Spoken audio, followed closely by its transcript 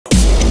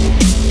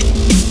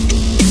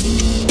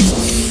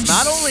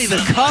the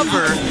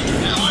cover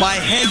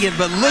by Hagen,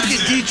 but look at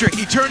Dietrich.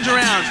 He turns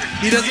around.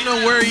 He doesn't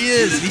know where he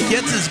is. He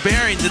gets his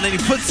bearings, and then he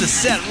puts the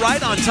set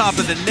right on top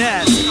of the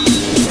net.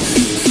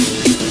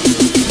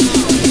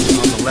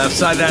 On the left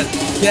side, that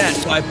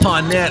set by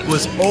Pawnette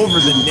was over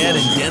the net,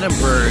 and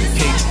Denenberg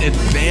takes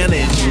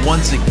advantage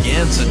once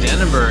again. So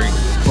Denenberg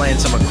playing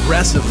some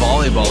aggressive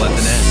volleyball at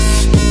the net.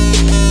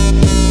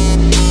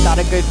 Got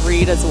a good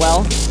read as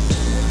well.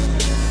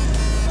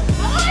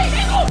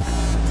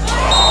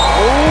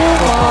 Oh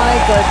my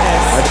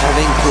goodness. I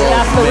think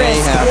Clove may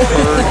have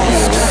heard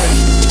you.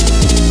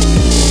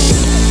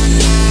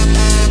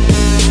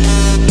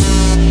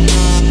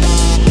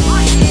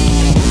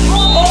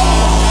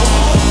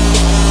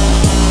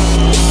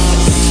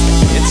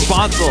 It's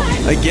Sponsel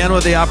again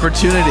with the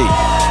opportunity,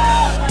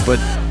 but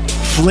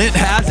Flint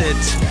has it,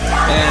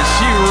 and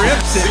she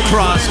rips it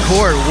cross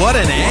court. What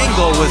an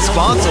angle with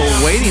Sponsel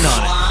waiting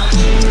on it.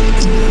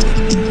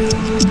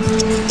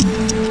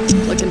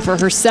 Looking for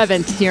her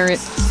 7th here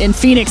in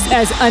Phoenix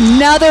as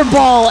another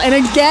ball, and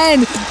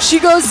again she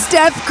goes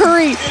Steph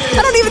Curry.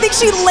 I don't even think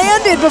she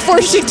landed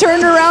before she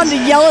turned around to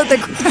yell at the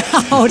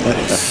crowd.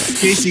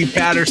 Casey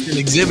Patterson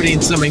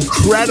exhibiting some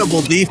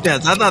incredible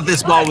defense. I thought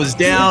this ball was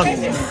down.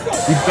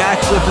 He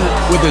backflipped it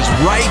with his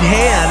right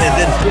hand, and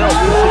then Phil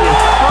puts it in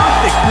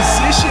perfect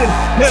position.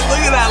 And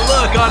look at that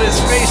look on his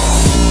face.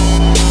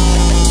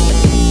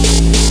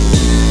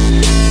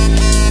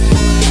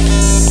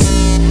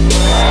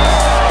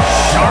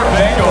 Sharp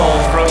angle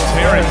from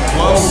Terrence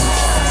Clove.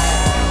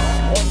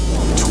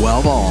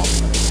 12 all.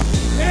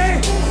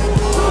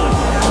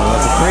 Oh,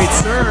 that's a great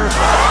serve.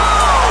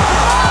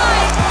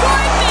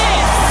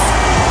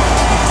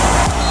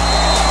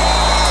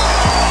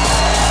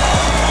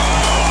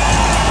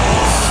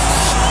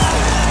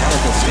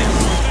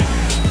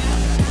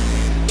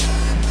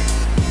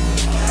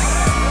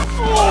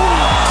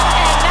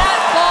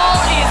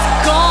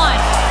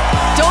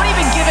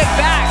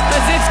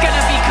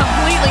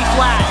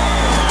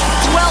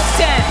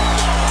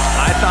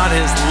 I thought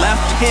his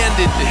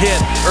left-handed hit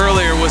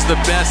earlier was the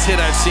best hit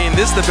I've seen.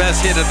 This is the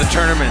best hit of the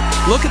tournament.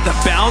 Look at the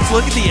bounce,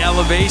 look at the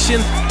elevation.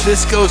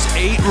 This goes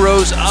 8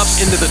 rows up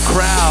into the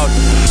crowd.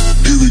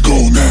 Here we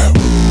go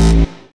now.